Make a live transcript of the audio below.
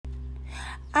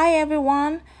Hi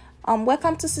everyone.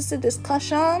 Welcome to Sissy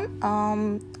Discussion.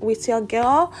 With your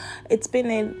girl. It's been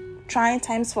a trying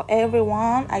times for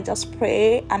everyone. I just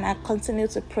pray and I continue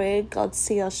to pray God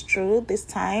see us through this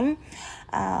time.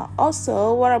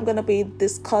 Also, what I'm gonna be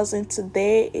discussing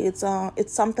today is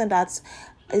it's something that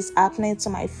is happening to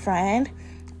my friend,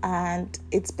 and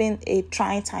it's been a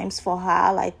trying times for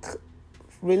her, like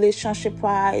relationship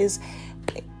wise,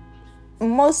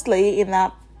 mostly in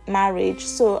a marriage.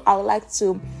 So I would like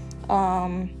to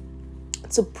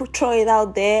throw it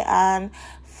out there, and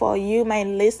for you, my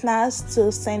listeners,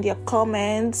 to send your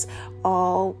comments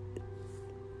or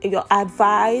your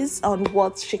advice on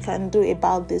what she can do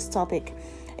about this topic,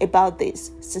 about this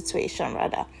situation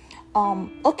rather.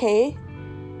 Okay.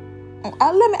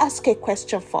 Let me ask a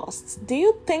question first. Do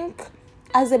you think,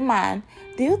 as a man,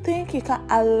 do you think you can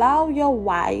allow your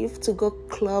wife to go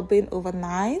clubbing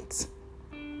overnight?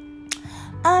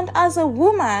 And as a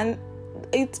woman,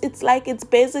 it's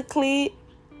basically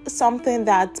something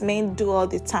that men do all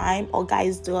the time, or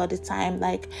guys do all the time.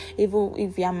 Like, even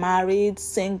if you're married,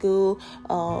 single,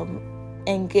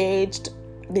 engaged,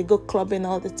 they go clubbing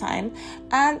all the time.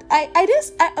 And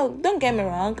don't get me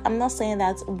wrong, I'm not saying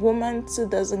that women too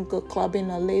doesn't go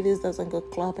clubbing or ladies doesn't go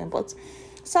clubbing, but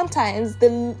sometimes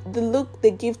the look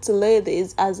they give to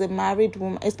ladies as a married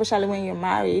woman, especially when you're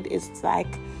married, is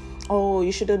like, oh,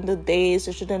 you shouldn't do this,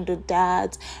 you shouldn't do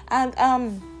that.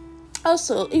 And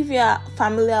also, if you are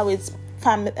familiar with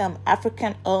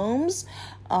African homes,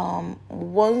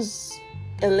 once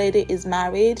a lady is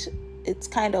married, it's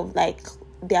kind of like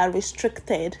they are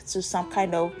restricted to some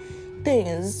kind of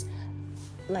things.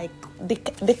 Like they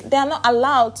are not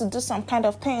allowed to do some kind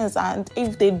of things, and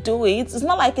if they do it, it's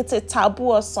not like it's a taboo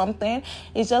or something.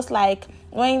 It's just like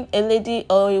when a lady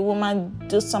or a woman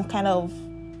do some kind of,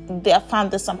 they are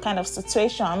found in some kind of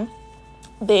situation,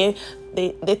 they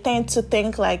tend to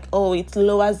think like, oh, it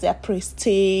lowers their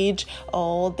prestige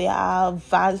or their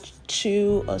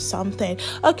virtue or something.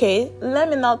 Okay, let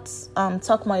me not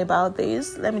talk more about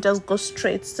this. Let me just go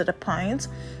straight to the point.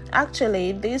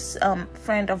 Actually, this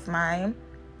friend of mine,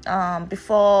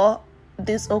 before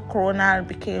this whole corona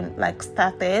became like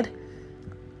started,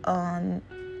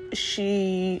 after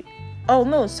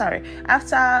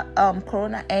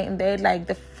corona ended, like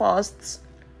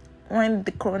when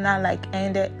the corona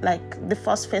ended, like the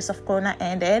first phase of corona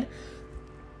ended,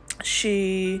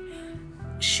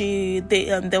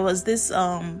 there was this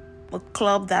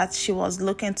club that she was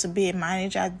looking to be a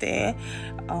manager there,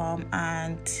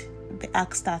 and they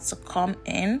asked her to come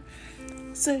in.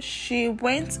 So she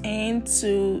went in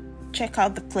to check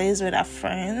out the place with her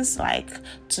friends, like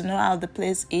to know how the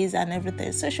place is and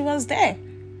everything. So she was there,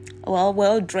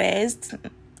 well dressed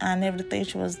and everything.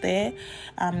 She was there,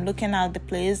 looking at the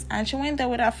place, and she went there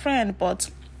with her friend. But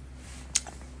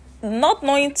not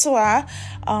knowing to her,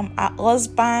 her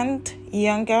husband,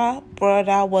 younger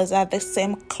brother, was at the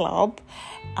same club,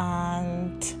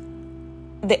 and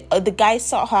the guy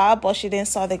saw her, but she didn't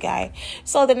saw the guy.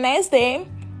 So the next day,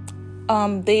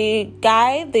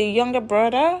 the younger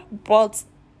brother, brought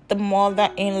the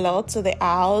mother-in-law to the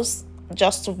house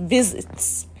just to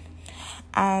visit.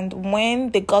 And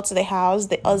when they got to the house,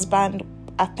 the husband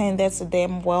attended to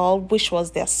them well, which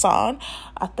was their son,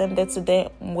 attended to them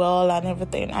well and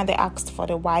everything. And they asked for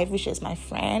the wife, which is my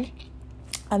friend.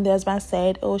 And the husband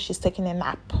said, oh, she's taking a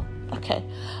nap. Okay.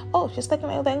 Oh, she's taking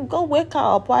a nap. Then go wake her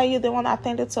up. Why are you the one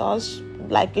attended to us?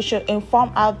 Like, you should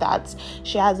inform her that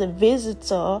she has a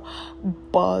visitor.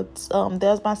 But the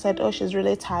husband said, oh, she's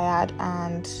really tired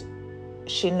and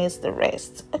she needs the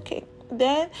rest. Okay.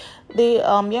 Then the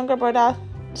younger brother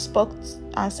spoke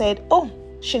and said, oh,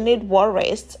 she need more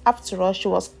rest. After all, she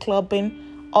was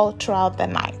clubbing all throughout the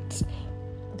night.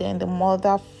 Then the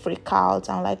mother freaked out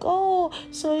and like, oh,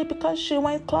 so because she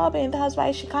went clubbing, that's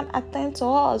why she can't attend to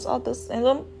us, all this.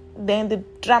 And then the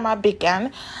drama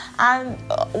began. And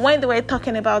when they were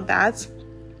talking about that,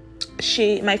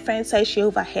 my friend said she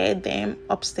overheard them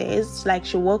upstairs. Like,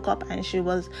 she woke up and she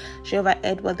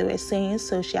overheard what they were saying,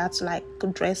 so she had to like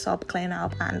dress up, clean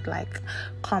up, and like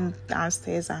come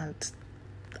downstairs and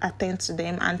attend to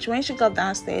them. And when she got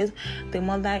downstairs, the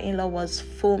mother-in-law was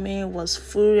foaming, was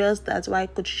furious. That's why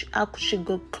how could she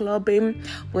go clubbing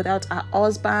without her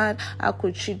husband? How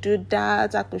could she do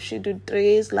that? How could she do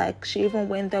this? Like, she even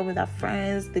went there with her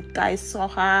friends. The guy saw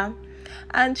her.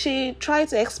 And she tried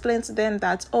to explain to them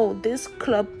that, oh, this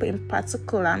club in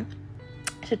particular,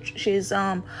 she's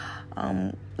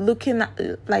looking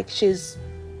at, like, she's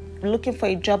looking for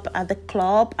a job at the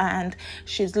club, and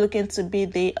she's looking to be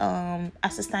the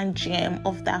assistant GM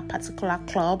of that particular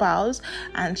clubhouse,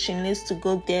 and she needs to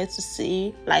go there to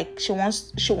see, like, she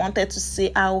wanted to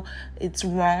see how it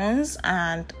runs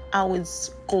and how it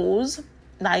goes,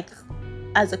 like,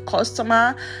 as a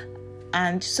customer,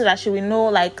 and so that she will know,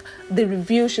 like, the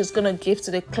review she's gonna give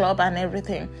to the club and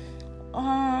everything.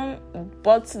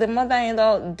 But the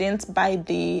mother-in-law didn't buy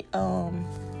the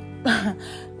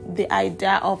the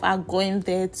idea of her going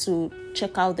there to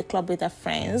check out the club with her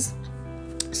friends.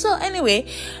 So anyway,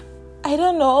 I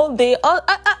don't know. They all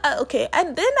okay.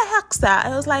 And then I asked her. I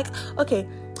was like, okay,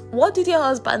 what did your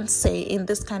husband say in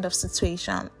this kind of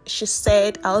situation? She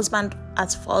said her husband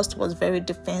at first was very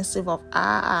defensive of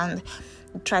her and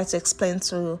tried to explain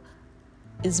to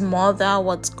his mother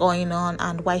what's going on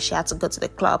and why she had to go to the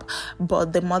club,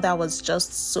 but the mother was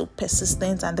just so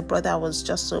persistent and the brother was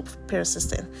just so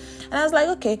persistent. And I was like,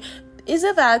 okay, is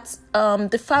it that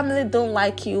the family don't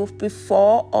like you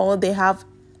before, or they have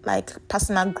like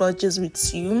personal grudges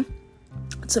with you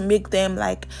to make them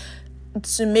like,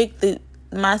 to make the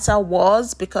matter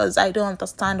worse? Because I don't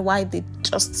understand why they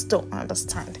just don't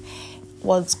understand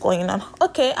what's going on.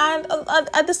 Okay, and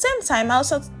at the same time, I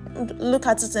also look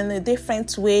at it in a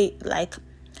different way. Like,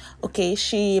 okay,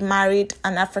 she married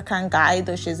an African guy,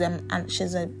 though she's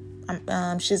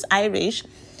Irish,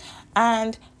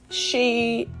 and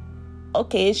she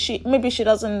maybe she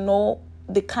doesn't know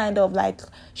the kind of, like,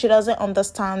 she doesn't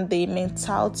understand the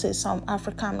mentality, some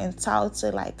African mentality,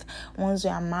 like once you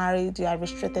are married you are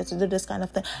restricted to do this kind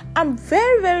of thing. I'm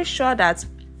very, very sure that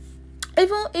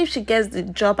even if she gets the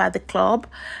job at the club,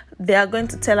 they are going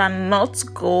to tell her not to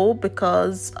go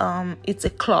because it's a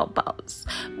clubhouse.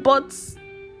 But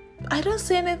I don't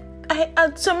see any.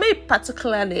 To me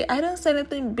particularly, I don't see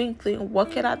anything big thing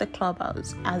working at the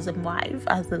clubhouse as a wife,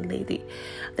 as a lady.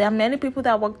 There are many people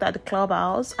that worked at the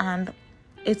clubhouse, and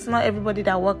it's not everybody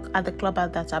that work at the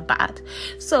clubhouse that are bad.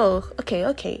 So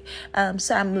okay.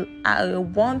 So I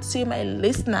want you, my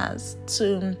listeners,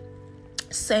 to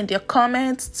send your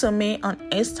comments to me on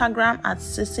Instagram at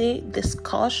Sissy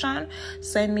Discussion.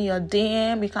 Send me your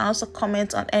DM. You can also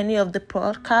comment on any of the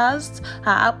podcast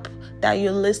app that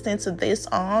you're listening to this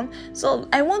on. So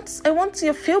I want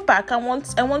your feedback. I want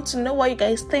to know what you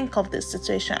guys think of this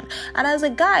situation. And as a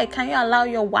guy, can you allow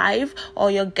your wife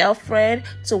or your girlfriend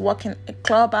to work in a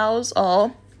clubhouse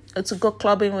or to go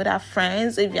clubbing with her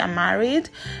friends if you're married?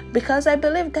 Because I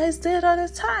believe guys do it all the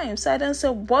time. So I don't say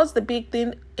what's the big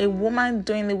thing a woman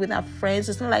doing it with her friends.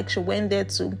 It's not like she went there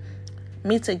to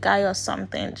meet a guy or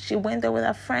something. She went there with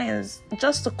her friends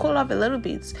just to cool off a little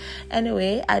bit.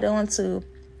 Anyway, I don't want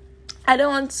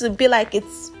to be like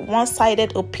it's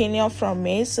one-sided opinion from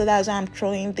me. So that's why I'm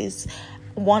throwing this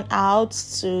one out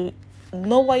to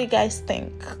know what you guys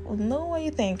think. Know what you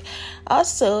think.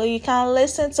 Also, you can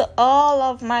listen to all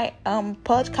of my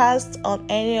podcasts on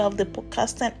any of the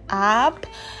podcasting app.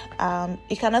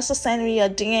 You can also send me your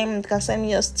DM. You can send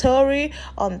me your story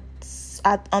on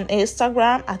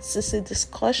Instagram at Sissy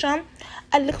Discussion.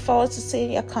 I look forward to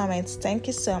seeing your comments. Thank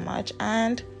you so much,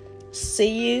 and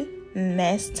see you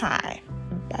next time.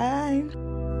 Bye.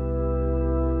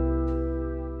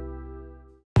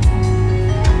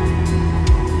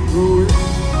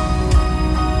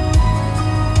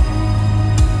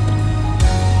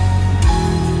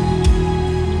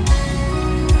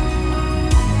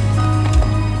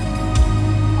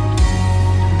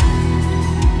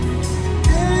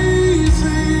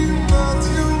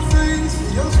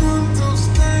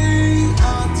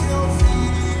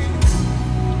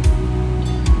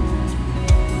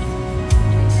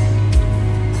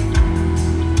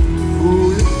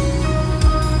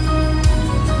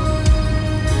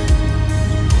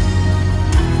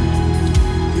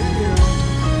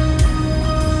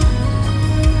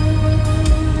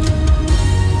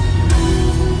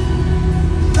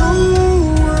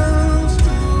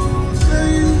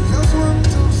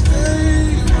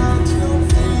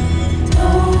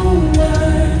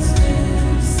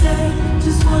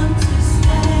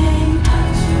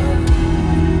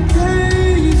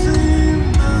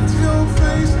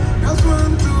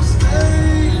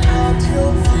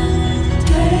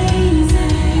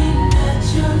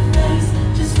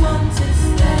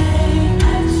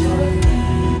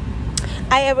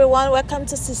 Hi everyone, welcome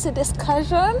to Sissy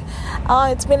Discussion.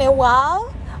 It's been a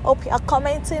while. Hope you are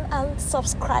commenting and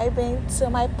subscribing to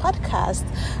my podcast.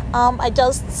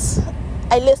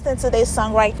 I listened to this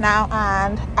song right now,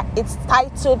 and it's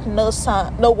titled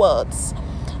No Words.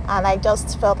 And I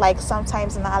just felt like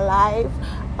sometimes in our life,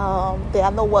 there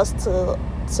are no words to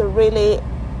really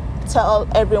tell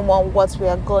everyone what we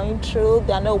are going through.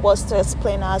 There are no words to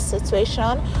explain our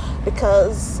situation,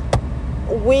 because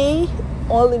we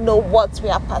only know what we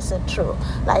are passing through.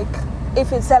 Like,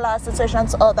 if you tell our situation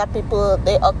to other people,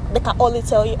 they can only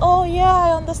tell you, oh yeah,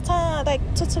 I understand, I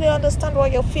totally understand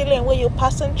what you're feeling, what you're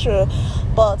passing through.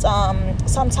 But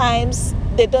sometimes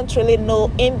they don't really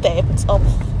know in depth of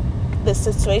the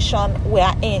situation we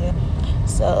are in.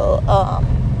 So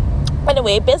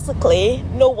anyway, basically,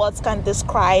 no words can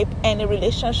describe any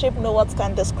relationship, no words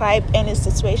can describe any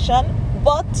situation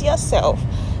but yourself.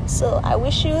 So I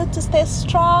wish you to stay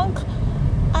strong,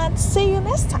 and see you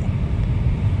next time.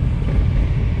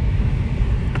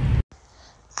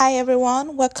 Hi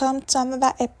everyone, welcome to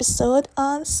another episode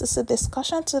on Sissy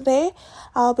Discussion. Today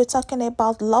I'll be talking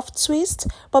about love twist.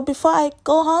 But before I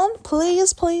go on,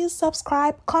 please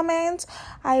subscribe, comment.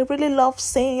 I really love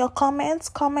seeing your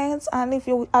comments, and if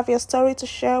you have your story to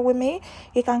share with me,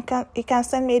 you can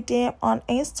send me a DM on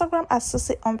Instagram at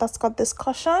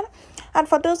Sissy_discussion. And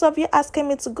for those of you asking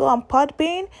me to go on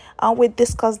Podbean, we'll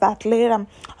discuss that later.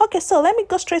 Okay, so let me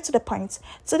go straight to the point.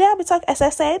 Today I'll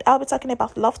be talking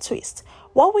about love twist.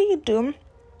 What will you do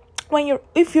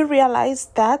if you realize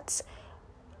that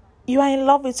you are in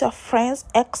love with your friend's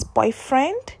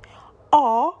ex-boyfriend,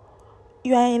 or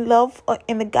you are in love, or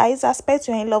in the guy's aspect,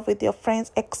 you are in love with your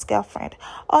friend's ex-girlfriend,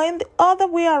 or in the other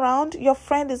way around, your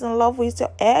friend is in love with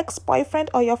your ex-boyfriend,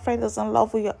 or your friend is in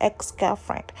love with your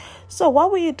ex-girlfriend. So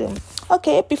what will you do?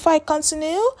 Okay, before I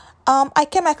continue, I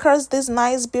came across this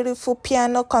nice, beautiful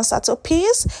piano concerto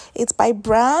piece. It's by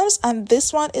Brahms, and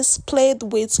this one is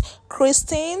played with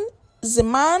Christine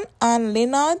Ziman and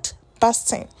Leonard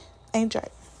Bernstein. Enjoy.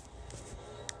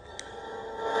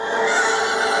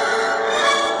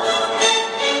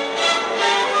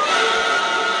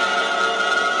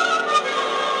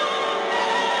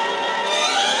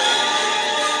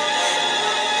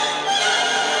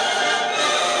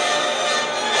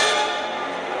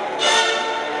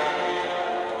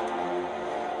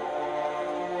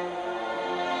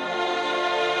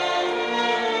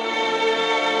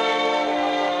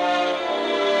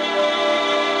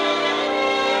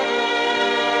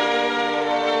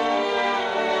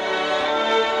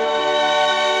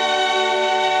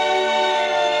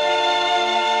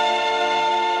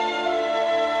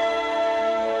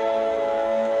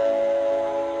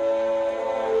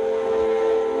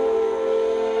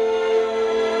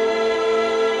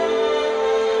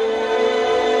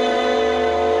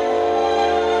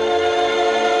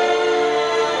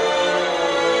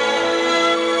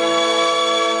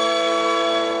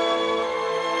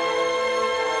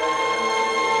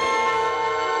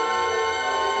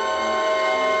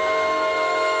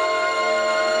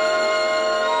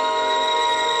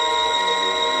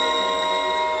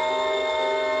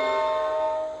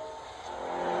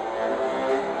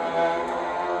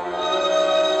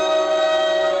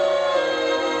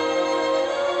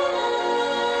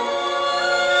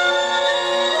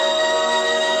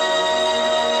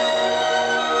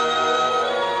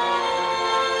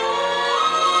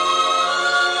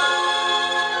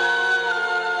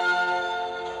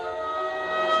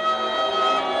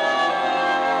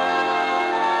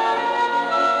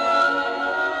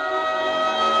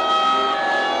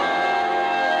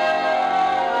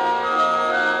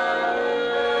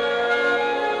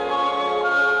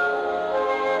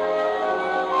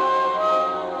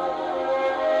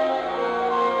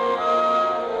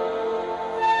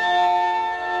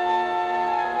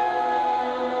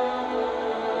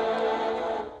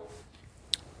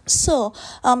 So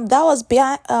that was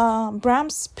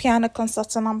Brahms Piano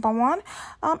Concerto number 1.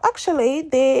 Actually,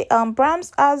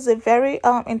 Brahms has a very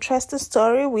interesting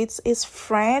story with his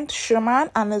friend Schumann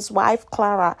and his wife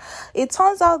Clara. It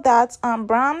turns out that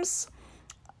Brahms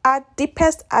had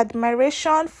deepest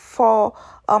admiration for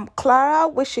Clara,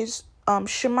 which is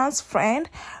Schumann's friend,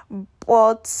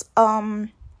 but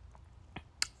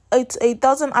it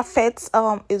doesn't affect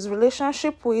his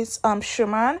relationship with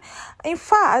Schumann. In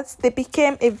fact, they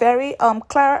became a very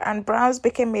Clara and Brahms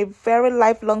became a very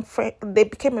lifelong friend. They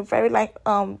became a very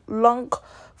long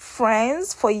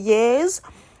friends for years.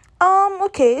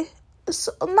 Okay.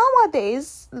 So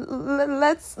nowadays,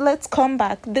 let's come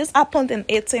back. This happened in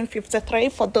 1853.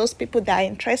 For those people that are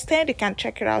interested, you can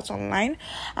check it out online.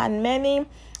 And many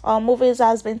movies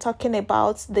has been talking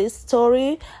about this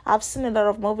story. I've seen a lot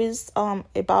of movies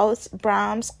about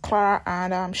Brahms, Clara,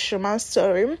 and Schumann's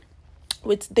story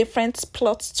with different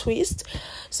plot twists.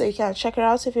 So you can check it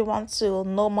out if you want to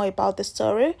know more about the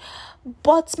story.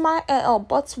 But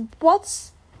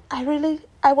what I really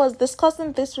I was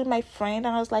discussing this with my friend,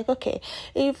 and I was like, okay,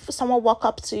 if someone walk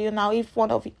up to you now, if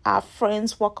one of our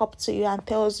friends walk up to you and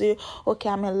tells you, okay,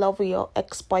 I'm in love with your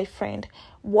ex-boyfriend,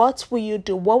 what will you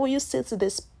do? What will you say to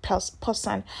this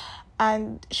person?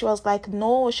 And she was like,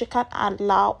 no, she can't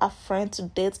allow a friend to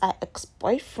date her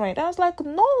ex-boyfriend. I was like,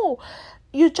 no,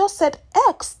 you just said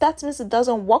ex. That means it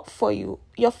doesn't work for you.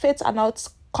 Your fates are not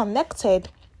connected.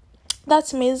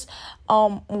 That means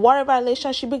whatever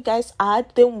relationship you guys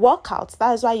had didn't work out.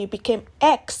 That is why you became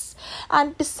ex.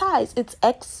 And besides, it's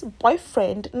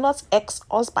ex-boyfriend, not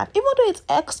ex-husband. Even though it's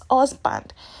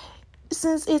ex-husband,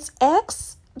 since it's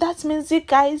ex, that means you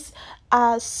guys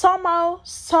are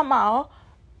somehow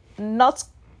not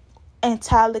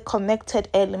entirely connected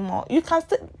anymore. You can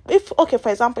still, if okay, for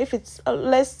example, if it's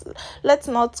let's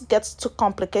not get too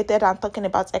complicated and talking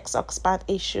about ex-husband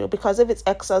issue, because if it's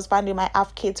ex-husband, you might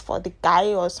have kids for the guy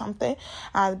or something,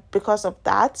 and because of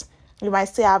that you might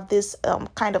still have this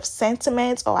kind of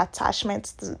sentiment or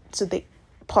attachment to the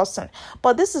person.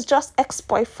 But this is just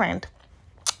ex-boyfriend.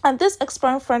 And this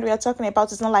ex-boyfriend we are talking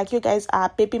about is not like you guys are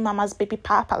baby mamas, baby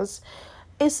papas.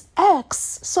 It's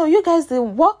ex. So you guys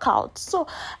didn't work out. So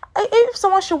if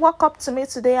someone should walk up to me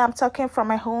today, I'm talking from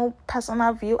my own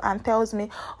personal view, and tells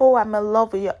me, oh, I'm in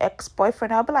love with your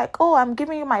ex-boyfriend, I'll be like, oh, I'm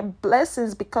giving you my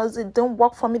blessings, because it don't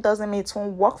work for me doesn't mean it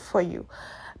won't work for you.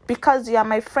 Because you are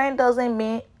my friend doesn't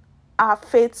mean our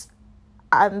fates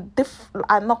are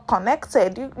not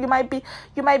connected. You might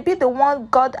be the one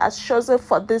God has chosen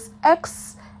for this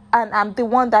ex, and I'm the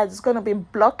one that is going to be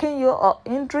blocking you or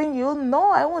hindering you.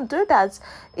 No, I won't do that.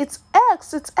 It's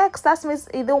ex. That means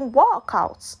it don't work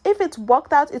out. If it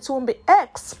worked out, it won't be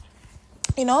ex.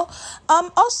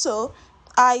 Also,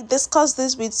 I discussed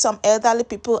this with some elderly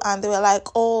people, and they were like,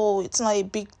 oh, it's not a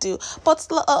big deal. But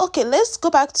okay, let's go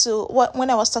back to when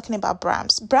I was talking about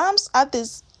Brahms. Brahms had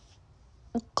this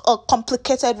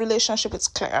complicated relationship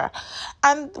with Clara,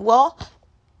 and well,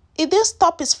 it didn't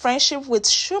stop his friendship with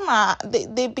Schumann.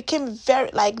 They became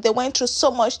they went through so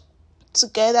much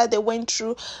together. They went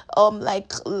through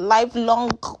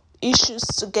lifelong issues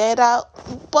together,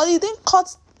 but it didn't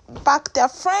cut back their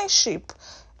friendship.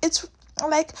 It's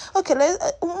like, okay,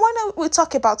 when we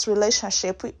talk about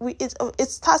relationship, it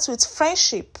starts with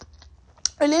friendship.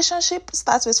 Relationship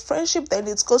starts with friendship, then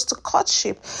it goes to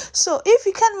courtship. So if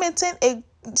you can maintain a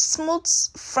smooth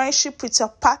friendship with your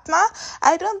partner,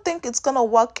 I don't think it's gonna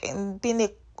work in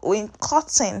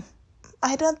courting.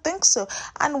 I don't think so.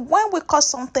 And when we call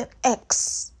something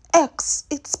ex,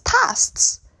 it's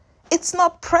past. It's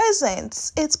not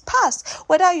present. It's past.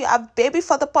 Whether you have baby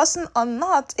for the person or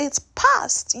not, it's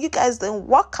past. You guys didn't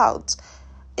work out.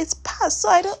 It's past. So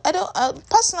I don't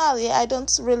personally, I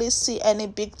don't really see any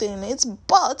big thing in it,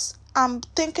 but I'm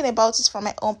thinking about it from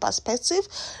my own perspective.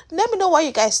 Let me know what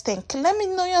you guys think. Let me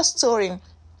know your story.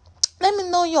 Let me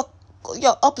know your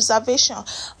observation.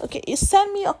 Okay, you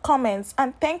send me your comments,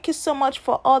 and thank you so much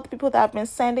for all the people that have been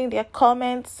sending their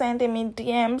comments, sending me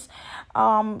DMs.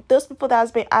 Those people that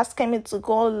has been asking me to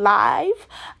go live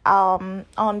on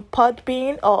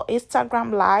Podbean or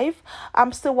Instagram Live.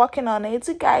 I'm still working on it,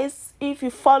 guys. If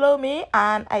you follow me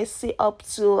and I see up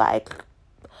to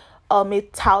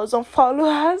 1,000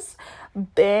 followers,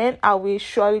 then I will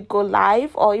surely go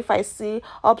live. Or if I see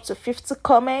up to 50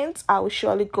 comments, I will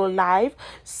surely go live.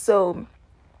 So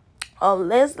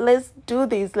let's do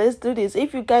this.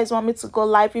 If you guys want me to go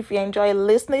live, if you enjoy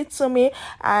listening to me,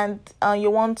 and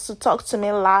you want to talk to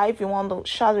me live, you want to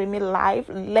chat with me live,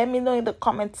 let me know in the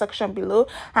comment section below.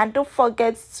 And don't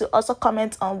forget to also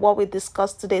comment on what we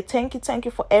discussed today. Thank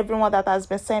you for everyone that has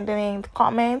been sending in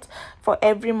comments, for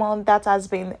everyone that has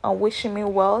been wishing me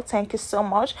well. Thank you so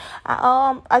much.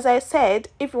 As I said,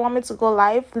 if you want me to go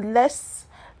live,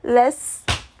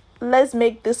 let's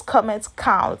make this comment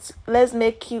count. Let's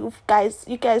make you guys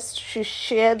should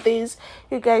share this.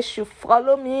 You guys should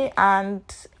follow me, and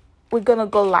we're gonna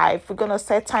go live. We're gonna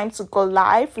set time to go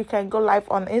live. We can go live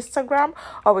on Instagram,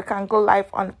 or we can go live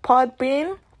on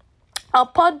Podbean.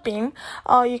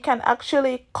 Or you can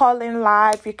actually call in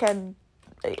live. You can,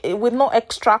 with no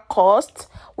extra cost,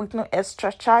 with no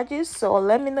extra charges. So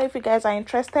let me know if you guys are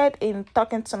interested in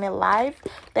talking to me live.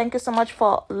 Thank you so much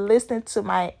for listening to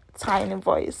my tiny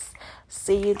voice.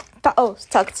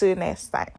 Talk to you next time.